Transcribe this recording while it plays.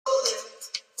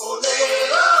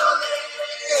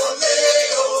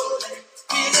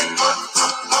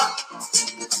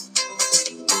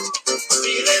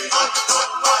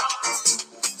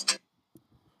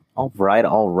right,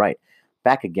 all right.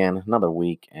 Back again, another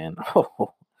week, and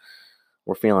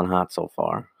we're feeling hot so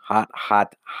far. Hot,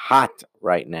 hot, hot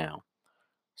right now.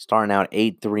 Starting out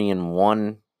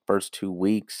 8-3-1 first 2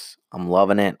 weeks. I'm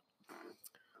loving it.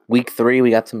 Week 3,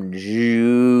 we got some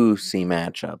juicy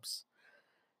matchups.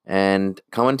 And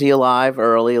coming to you live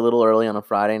early, a little early on a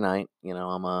Friday night.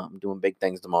 I'm doing big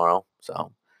things tomorrow,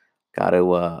 so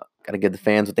gotta give the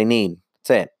fans what they need.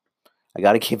 That's it. I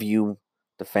gotta give you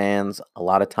the fans a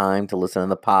lot of time to listen to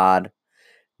the pod.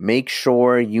 Make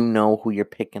sure you know who you're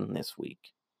picking this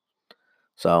week.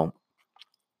 So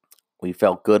we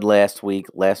felt good last week.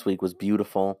 Last week was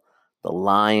beautiful. The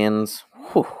Lions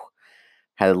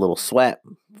had a little sweat.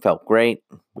 Felt great.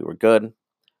 We were good.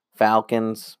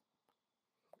 Falcons,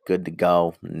 good to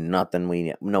go.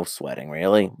 No sweating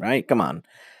really, right? Come on.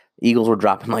 Eagles were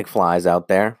dropping like flies out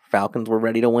there. Falcons were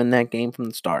ready to win that game from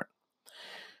the start.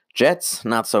 Jets,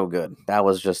 not so good. That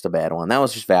was just a bad one. That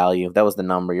was just value. That was the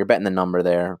number. You're betting the number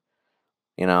there.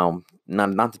 Not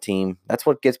the team. That's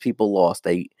what gets people lost.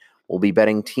 They will be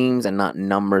betting teams and not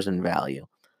numbers and value.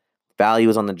 Value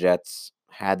is on the Jets.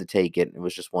 Had to take it. It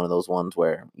was just one of those ones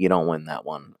where you don't win that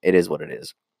one. It is what it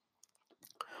is.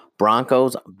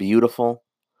 Broncos, beautiful.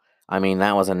 I mean,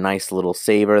 that was a nice little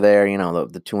saver there.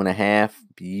 The 2.5.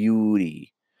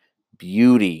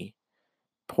 Beauty.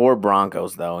 Poor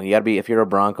Broncos, though. If you're a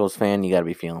Broncos fan, you gotta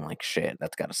be feeling like shit.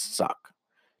 That's gotta suck.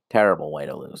 Terrible way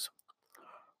to lose.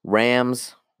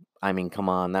 Rams, I mean, come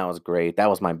on, that was great. That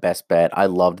was my best bet. I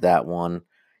loved that one.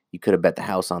 You could have bet the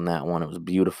house on that one. It was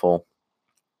beautiful.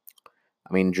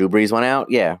 I mean, Drew Brees went out.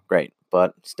 Yeah, great.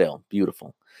 But still,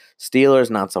 beautiful. Steelers,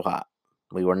 not so hot.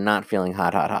 We were not feeling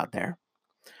hot there.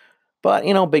 But,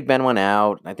 Big Ben went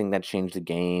out. I think that changed the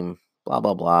game. Blah,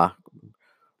 blah, blah.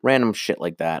 Random shit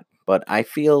like that. But I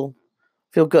feel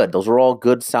good. Those were all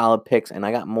good, solid picks. And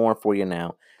I got more for you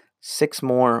now. 6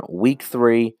 more. Week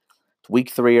 3. It's week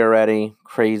 3 already.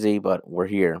 Crazy, but we're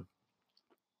here.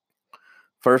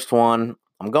 First one,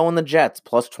 I'm going the Jets,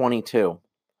 plus 22.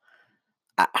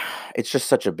 It's just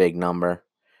such a big number.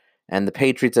 And the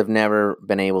Patriots have never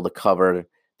been able to cover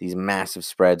these massive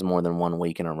spreads more than 1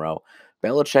 week in a row.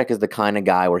 Belichick is the kind of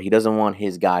guy where he doesn't want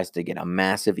his guys to get a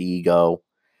massive ego.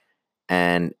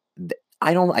 And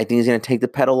I think he's going to take the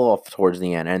pedal off towards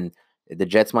the end. And the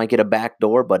Jets might get a back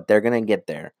door, but they're going to get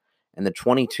there. And the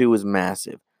 22 is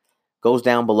massive. Goes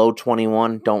down below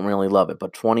 21, don't really love it.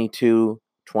 But 22,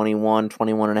 21,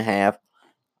 21 and a half,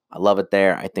 I love it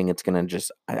there. I think it's going to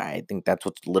I think that's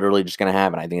what's literally just going to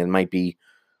happen. I think it might be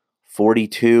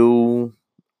 42,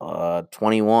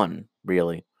 21,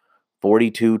 really.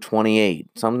 42, 28,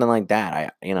 something like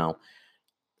that.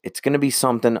 It's going to be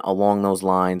something along those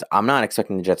lines. I'm not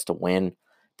expecting the Jets to win.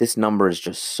 This number is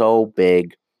just so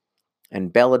big.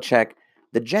 And Belichick,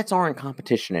 the Jets aren't in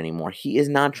competition anymore. He is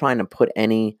not trying to put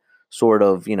any sort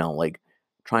of,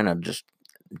 trying to just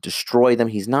destroy them.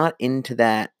 He's not into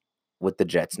that with the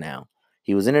Jets now.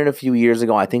 He was in it a few years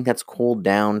ago. I think that's cooled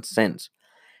down since.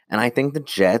 And I think the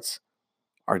Jets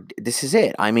this is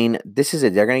it. I mean, this is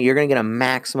it. You're gonna get a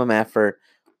maximum effort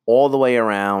all the way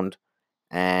around,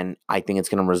 and I think it's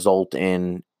gonna result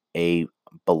in a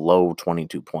below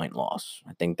 22-point loss.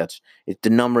 I think the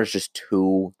number is just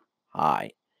too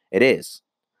high. It is.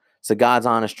 It's the God's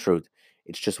honest truth.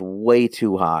 It's just way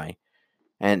too high.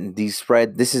 And this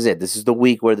is it. This is the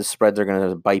week where the spreads are going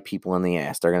to bite people in the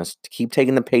ass. They're going to keep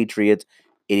taking the Patriots.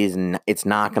 It's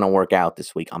not going to work out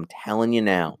this week. I'm telling you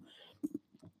now.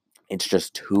 It's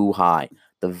just too high.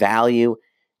 The value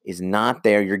is not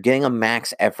there. You're getting a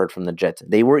max effort from the Jets.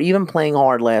 They were even playing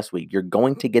hard last week. You're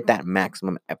going to get that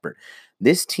maximum effort.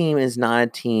 This team is not a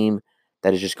team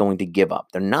that is just going to give up.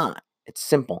 They're not. It's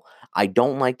simple. I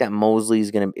don't like that Mosley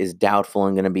is doubtful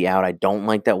and going to be out. I don't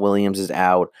like that Williams is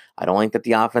out. I don't like that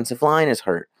the offensive line is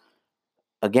hurt.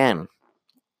 Again,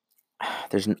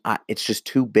 it's just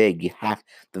too big.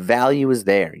 The value is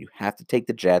there. You have to take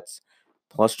the Jets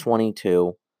plus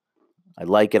 22. I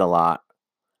like it a lot.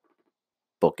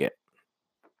 Book it.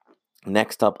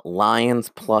 Next up, Lions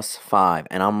plus 5.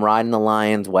 And I'm riding the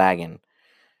Lions wagon.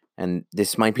 And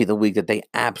this might be the week that they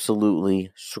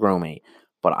absolutely screw me.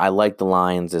 But I like the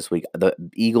Lions this week. The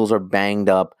Eagles are banged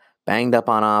up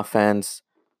on offense.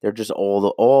 They're just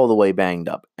all the way banged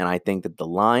up. And I think that the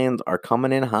Lions are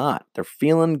coming in hot. They're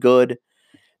feeling good.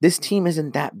 This team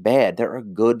isn't that bad. They're a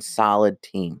good, solid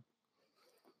team.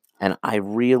 And I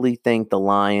really think the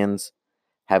Lions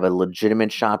have a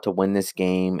legitimate shot to win this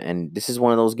game. And this is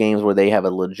one of those games where they have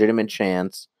a legitimate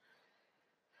chance.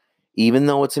 Even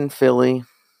though it's in Philly,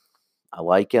 I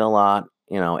like it a lot.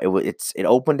 It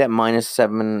opened at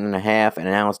 -7.5, and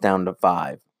now it's down to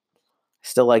 5. I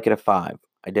still like it at 5.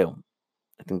 I do.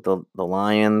 I think the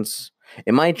Lions.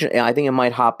 I think it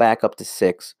might hop back up to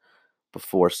 6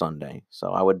 before Sunday.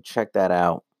 So I would check that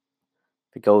out.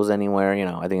 If it goes anywhere,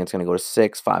 I think it's going to go to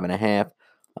 6, 5.5. I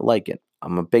like it.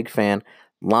 I'm a big fan.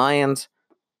 Lions,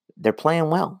 they're playing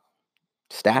well.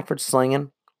 Stafford's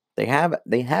slinging. They have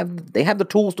the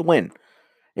tools to win.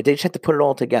 They just have to put it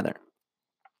all together.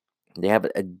 They have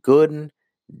a good,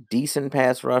 decent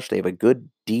pass rush. They have a good,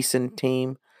 decent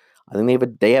team. I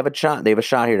think they have a shot. They have a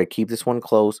shot here to keep this one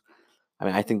close. I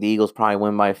mean, I think the Eagles probably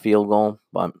win by a field goal,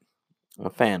 but I'm a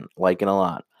fan, like it a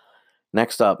lot.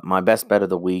 Next up, my best bet of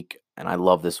the week, and I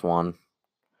love this one.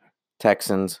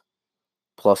 Texans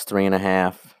plus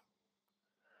 3.5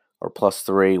 or plus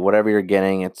 3, whatever you're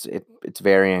getting. It's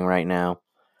varying right now.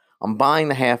 I'm buying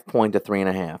the half point to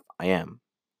 3.5. I am.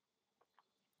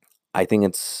 I think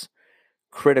it's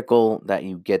critical that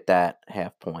you get that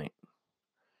half point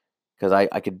because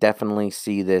I could definitely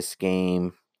see this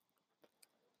game,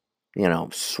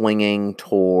 swinging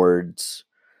towards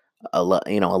a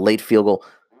late field goal,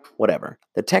 whatever.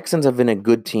 The Texans have been a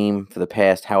good team for the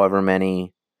past however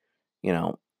many,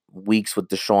 weeks with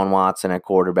Deshaun Watson at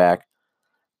quarterback.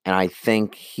 And I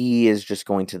think he is just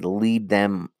going to lead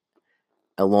them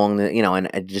along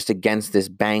and just against this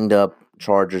banged up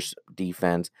Chargers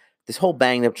defense, this whole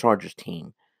banged up Chargers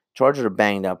team. Chargers are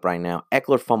banged up right now.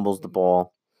 Eckler fumbles the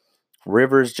ball.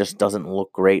 Rivers just doesn't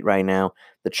look great right now.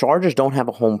 The Chargers don't have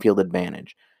a home field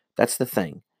advantage. That's the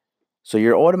thing. So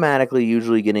you're automatically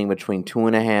usually getting between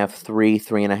 2.5,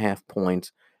 3.5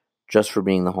 points just for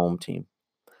being the home team.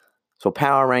 So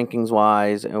power rankings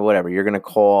wise, and whatever, you're going to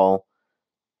call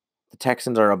the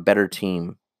Texans are a better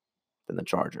team than the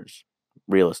Chargers,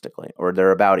 realistically, or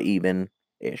they're about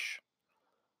even-ish.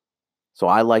 So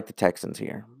I like the Texans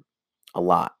here a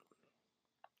lot.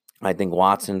 I think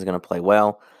Watson's going to play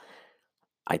well.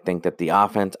 I think that the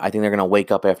offense, I think they're going to wake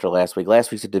up after last week.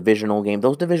 Last week's a divisional game.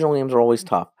 Those divisional games are always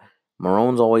tough.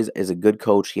 Marone's always is a good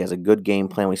coach. He has a good game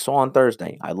plan. We saw on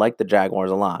Thursday. I like the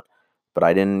Jaguars a lot, but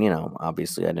I didn't,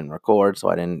 obviously I didn't record, so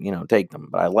I didn't, take them.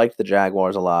 But I liked the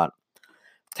Jaguars a lot.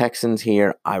 Texans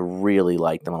here, I really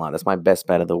like them a lot. That's my best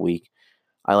bet of the week.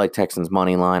 I like Texans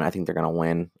money line. I think they're going to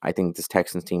win. I think this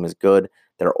Texans team is good.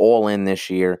 They're all in this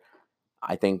year.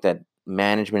 I think that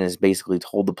management has basically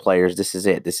told the players, this is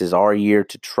it. This is our year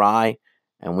to try,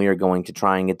 and we are going to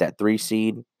try and get that 3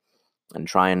 seed and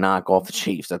try and knock off the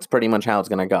Chiefs. That's pretty much how it's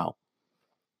going to go.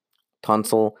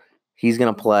 Tunsil, he's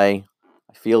going to play.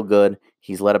 I feel good.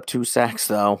 He's let up 2 sacks,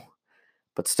 though.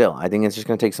 But still, I think it's just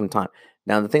going to take some time.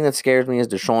 Now, the thing that scares me is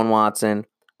Deshaun Watson,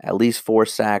 at least 4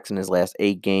 sacks in his last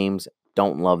 8 games.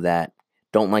 Don't love that.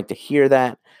 Don't like to hear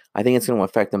that. I think it's going to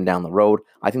affect them down the road.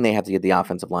 I think they have to get the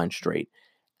offensive line straight.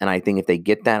 And I think if they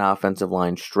get that offensive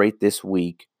line straight this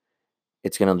week,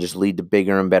 it's going to just lead to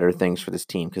bigger and better things for this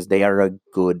team because they are a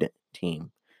good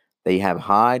team. They have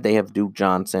Hyde. They have Duke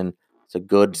Johnson. It's a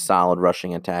good, solid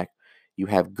rushing attack. You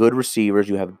have good receivers.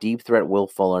 You have deep threat Will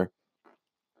Fuller.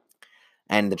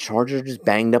 And the Chargers are just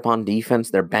banged up on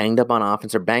defense. They're banged up on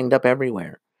offense. They're banged up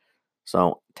everywhere.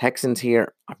 So Texans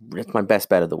here, it's my best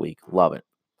bet of the week. Love it.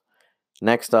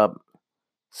 Next up,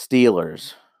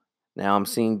 Steelers. Now I'm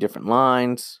seeing different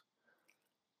lines.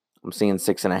 I'm seeing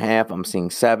 6.5. I'm seeing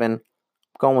 7. I'm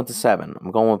going with the 7.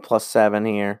 I'm going with plus 7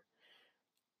 here.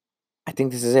 I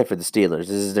think this is it for the Steelers.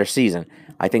 This is their season.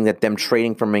 I think that them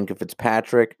trading for Minkah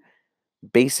Fitzpatrick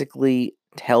basically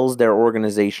tells their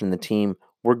organization, the team,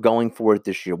 we're going for it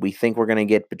this year. We think we're going to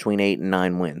get between 8 and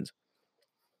 9 wins.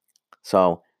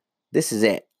 So this is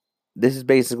it. This is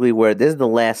basically this is the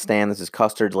last stand. This is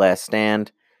Custard's last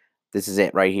stand. This is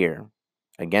it right here.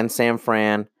 Against San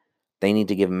Fran, they need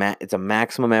to give it's a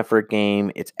maximum effort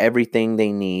game. It's everything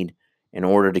they need in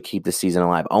order to keep the season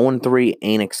alive. 0-3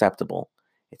 ain't acceptable.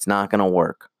 It's not going to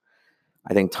work.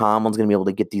 I think Tomlin's going to be able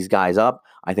to get these guys up.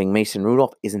 I think Mason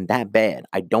Rudolph isn't that bad.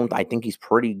 I think he's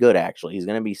pretty good, actually. He's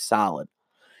going to be solid.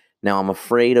 Now, I'm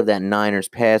afraid of that Niners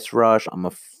pass rush. I'm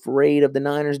afraid of the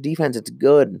Niners defense. It's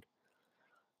good.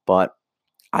 But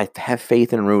I have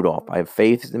faith in Rudolph. I have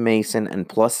faith in Mason, and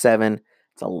plus 7,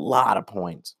 it's a lot of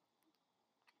points.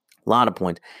 A lot of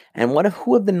points. And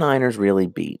who have the Niners really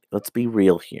beat? Let's be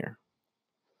real here.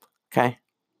 Okay?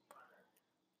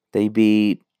 They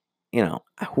beat,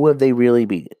 who have they really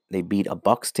beat? They beat a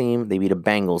Bucs team. They beat a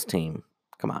Bengals team.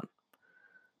 Come on.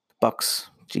 Bucs,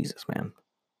 Jesus, man.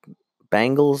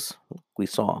 Bengals, we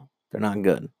saw. They're not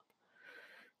good.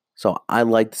 So I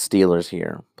like the Steelers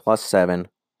here. Plus 7.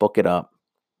 Book it up.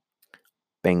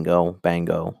 Bingo,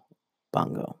 bango,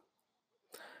 bongo.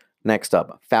 Next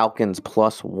up, Falcons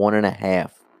plus 1.5.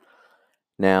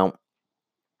 Now,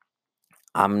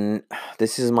 I'm.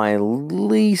 This is my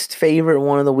least favorite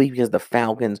one of the week because the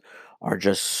Falcons are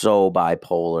just so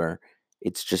bipolar.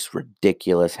 It's just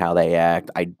ridiculous how they act.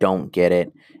 I don't get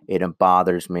it. It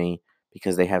bothers me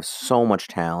because they have so much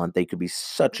talent. They could be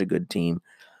such a good team,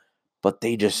 but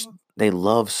they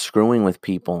love screwing with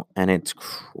people, and it's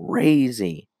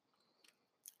crazy.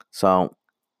 So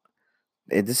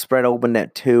this spread opened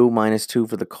at 2 -2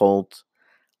 for the Colts.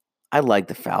 I like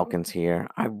the Falcons here.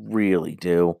 I really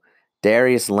do.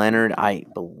 Darius Leonard, I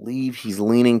believe he's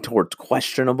leaning towards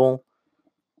questionable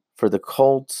for the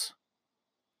Colts,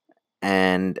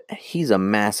 and he's a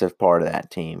massive part of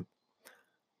that team.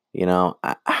 You know,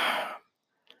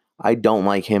 I don't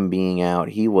like him being out.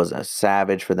 He was a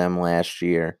savage for them last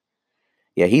year.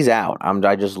 Yeah, he's out.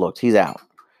 I just looked. He's out.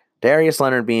 Darius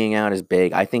Leonard being out is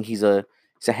big. I think he's a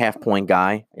half point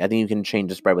guy. I think you can change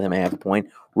the spread with him a half a point.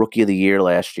 Rookie of the year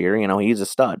last year. He's a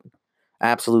stud.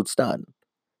 Absolute stud.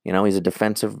 He's a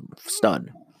defensive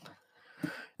stud.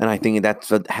 And I think that's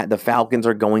the Falcons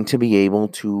are going to be able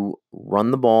to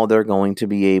run the ball. They're going to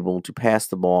be able to pass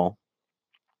the ball.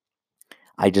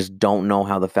 I just don't know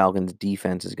how the Falcons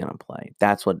defense is going to play.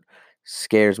 That's what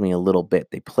scares me a little bit.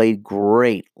 They played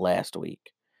great last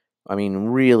week. I mean,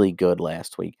 really good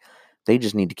last week. They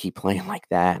just need to keep playing like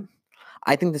that.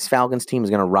 I think this Falcons team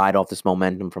is going to ride off this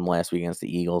momentum from last week against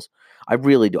the Eagles. I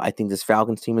really do. I think this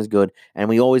Falcons team is good, and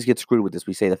we always get screwed with this.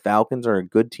 We say the Falcons are a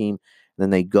good team, and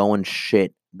then they go and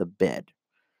shit the bed.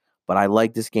 But I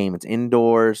like this game. It's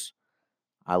indoors.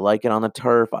 I like it on the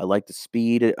turf. I like the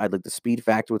speed. I like the speed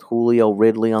factor with Julio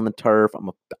Ridley on the turf.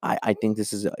 I think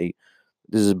this is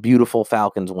a beautiful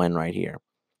Falcons win right here.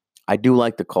 I do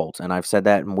like the Colts, and I've said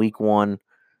that in week 1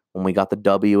 when we got the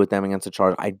W with them against the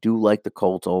Chargers. I do like the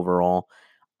Colts overall.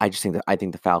 I think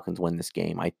the Falcons win this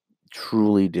game. I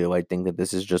truly do. I think that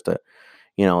this is just the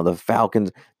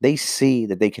Falcons, they see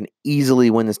that they can easily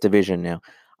win this division now.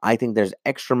 I think there's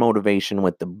extra motivation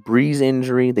with the Breeze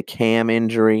injury, the Cam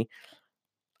injury.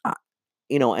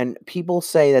 And people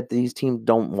say that these teams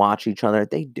don't watch each other.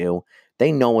 They do.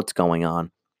 They know what's going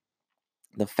on.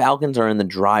 The Falcons are in the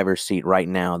driver's seat right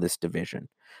now, this division.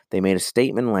 They made a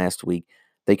statement last week.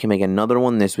 They can make another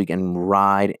one this week and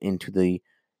ride into the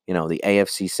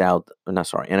AFC South. No,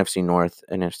 sorry, NFC North,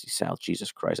 NFC South.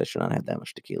 Jesus Christ, I should not have that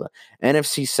much tequila.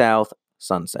 NFC South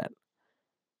sunset.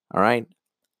 All right,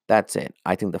 that's it.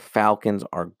 I think the Falcons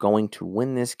are going to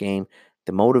win this game.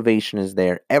 The motivation is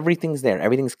there. Everything's there.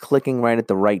 Everything's clicking right at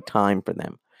the right time for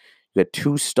them. You got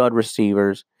 2 stud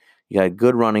receivers. You got a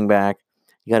good running back.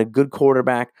 You got a good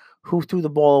quarterback who threw the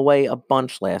ball away a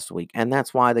bunch last week, and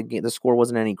that's why the score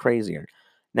wasn't any crazier.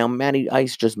 Now, Matty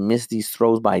Ice just missed these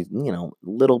throws by, a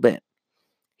little bit.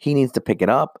 He needs to pick it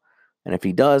up, and if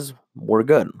he does, we're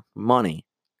good. Money.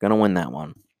 Gonna win that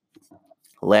one.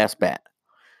 Last bet.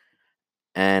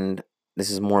 And this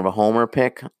is more of a homer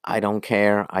pick. I don't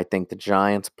care. I think the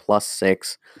Giants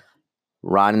 +6,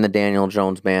 riding the Daniel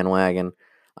Jones bandwagon.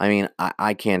 I mean,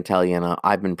 I can't tell you enough.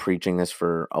 I've been preaching this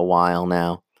for a while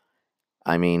now.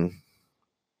 I mean,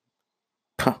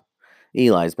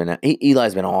 Eli's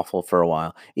been awful for a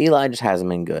while. Eli just hasn't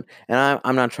been good, and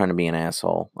I'm not trying to be an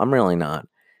asshole. I'm really not.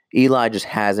 Eli just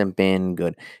hasn't been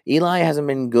good. Eli hasn't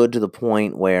been good to the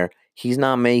point where he's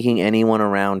not making anyone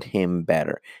around him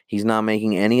better. He's not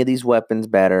making any of these weapons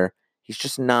better. He's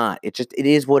just not. It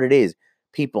is what it is.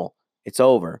 People, it's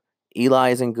over. Eli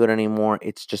isn't good anymore.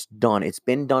 It's just done. It's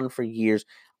been done for years.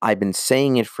 I've been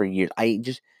saying it for years.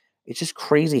 It's just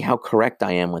crazy how correct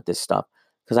I am with this stuff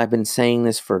because I've been saying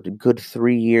this for a good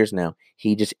 3 years now.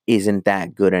 He just isn't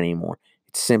that good anymore.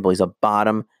 It's simple. He's a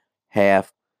bottom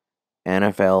half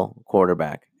NFL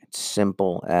quarterback. It's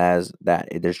simple as that.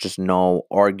 There's just no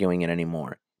arguing it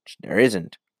anymore. There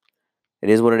isn't. It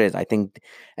is what it is. I think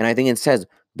it says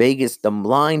Vegas, the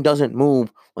line doesn't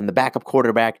move when the backup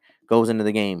quarterback goes into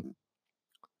the game.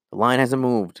 The line hasn't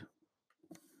moved.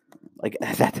 Like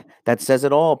that says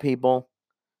it all, people.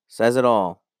 Says it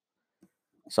all.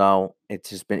 So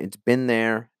it's been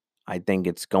there. I think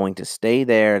it's going to stay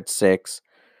there at 6.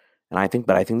 But I think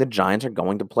the Giants are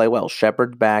going to play well.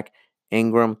 Shepard's back.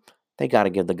 Ingram, they got to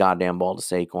give the goddamn ball to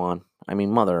Saquon. I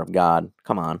mean, mother of God.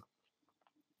 Come on.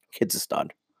 Kid's a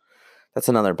stud. That's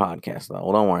another podcast, though.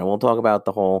 Well, don't worry. We'll talk about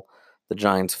the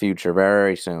Giants' future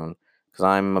very soon because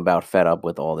I'm about fed up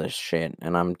with all this shit,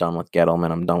 and I'm done with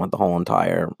Gettleman. I'm done with the whole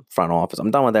entire front office.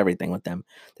 I'm done with everything with them.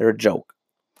 They're a joke.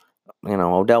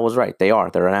 Odell was right. They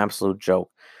are. They're an absolute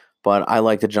joke. But I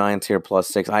like the Giants here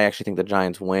 +6. I actually think the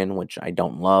Giants win, which I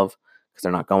don't love because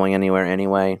they're not going anywhere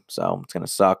anyway. So it's going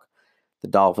to suck. The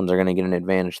Dolphins are going to get an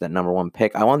advantage to that number 1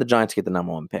 pick. I want the Giants to get the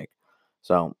number 1 pick.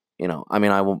 So,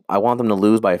 I want them to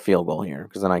lose by a field goal here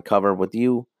because then I cover with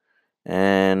you,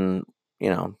 and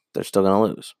they're still gonna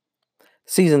lose.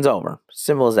 Season's over.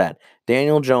 Simple as that.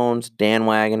 Daniel Jones, Dan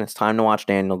Wagon. It's time to watch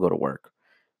Daniel go to work.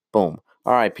 Boom.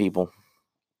 All right, people.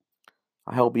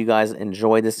 I hope you guys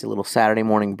enjoy this little Saturday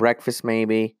morning breakfast,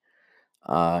 maybe.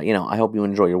 I hope you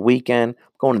enjoy your weekend.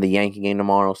 I'm going to the Yankee game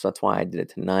tomorrow, so that's why I did it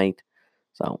tonight.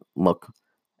 So, look,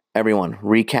 everyone,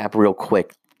 recap real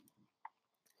quick.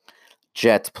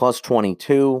 Jets plus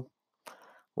 22,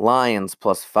 Lions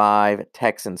plus 5,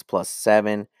 Texans plus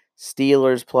 7,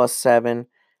 Steelers plus 7,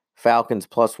 Falcons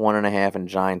plus 1.5, and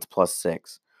Giants plus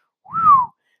 6.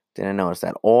 Whew. Didn't notice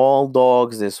that. All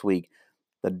dogs this week.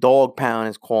 The dog pound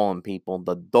is calling, people.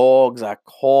 The dogs are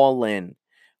calling.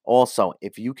 Also,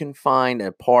 if you can find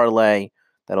a parlay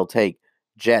that'll take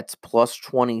Jets plus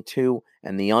 22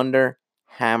 and the under,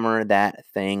 hammer that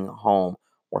thing home.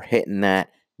 We're hitting that,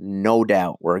 no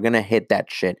doubt. We're going to hit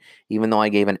that shit. Even though I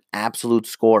gave an absolute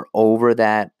score over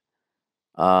that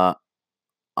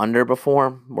under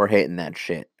before, we're hitting that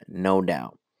shit, no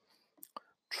doubt.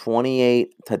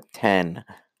 28-10.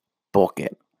 Book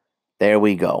it. There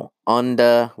we go.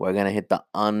 Under. We're going to hit the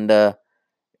under.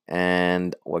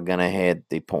 And we're going to hit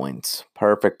the points.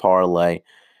 Perfect parlay.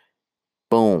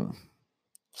 Boom.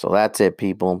 So that's it,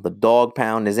 people. The dog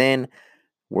pound is in.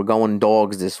 We're going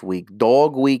dogs this week.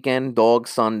 Dog weekend, dog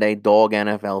Sunday, dog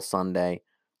NFL Sunday.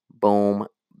 Boom.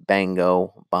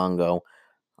 Bango. Bongo.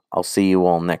 I'll see you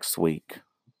all next week.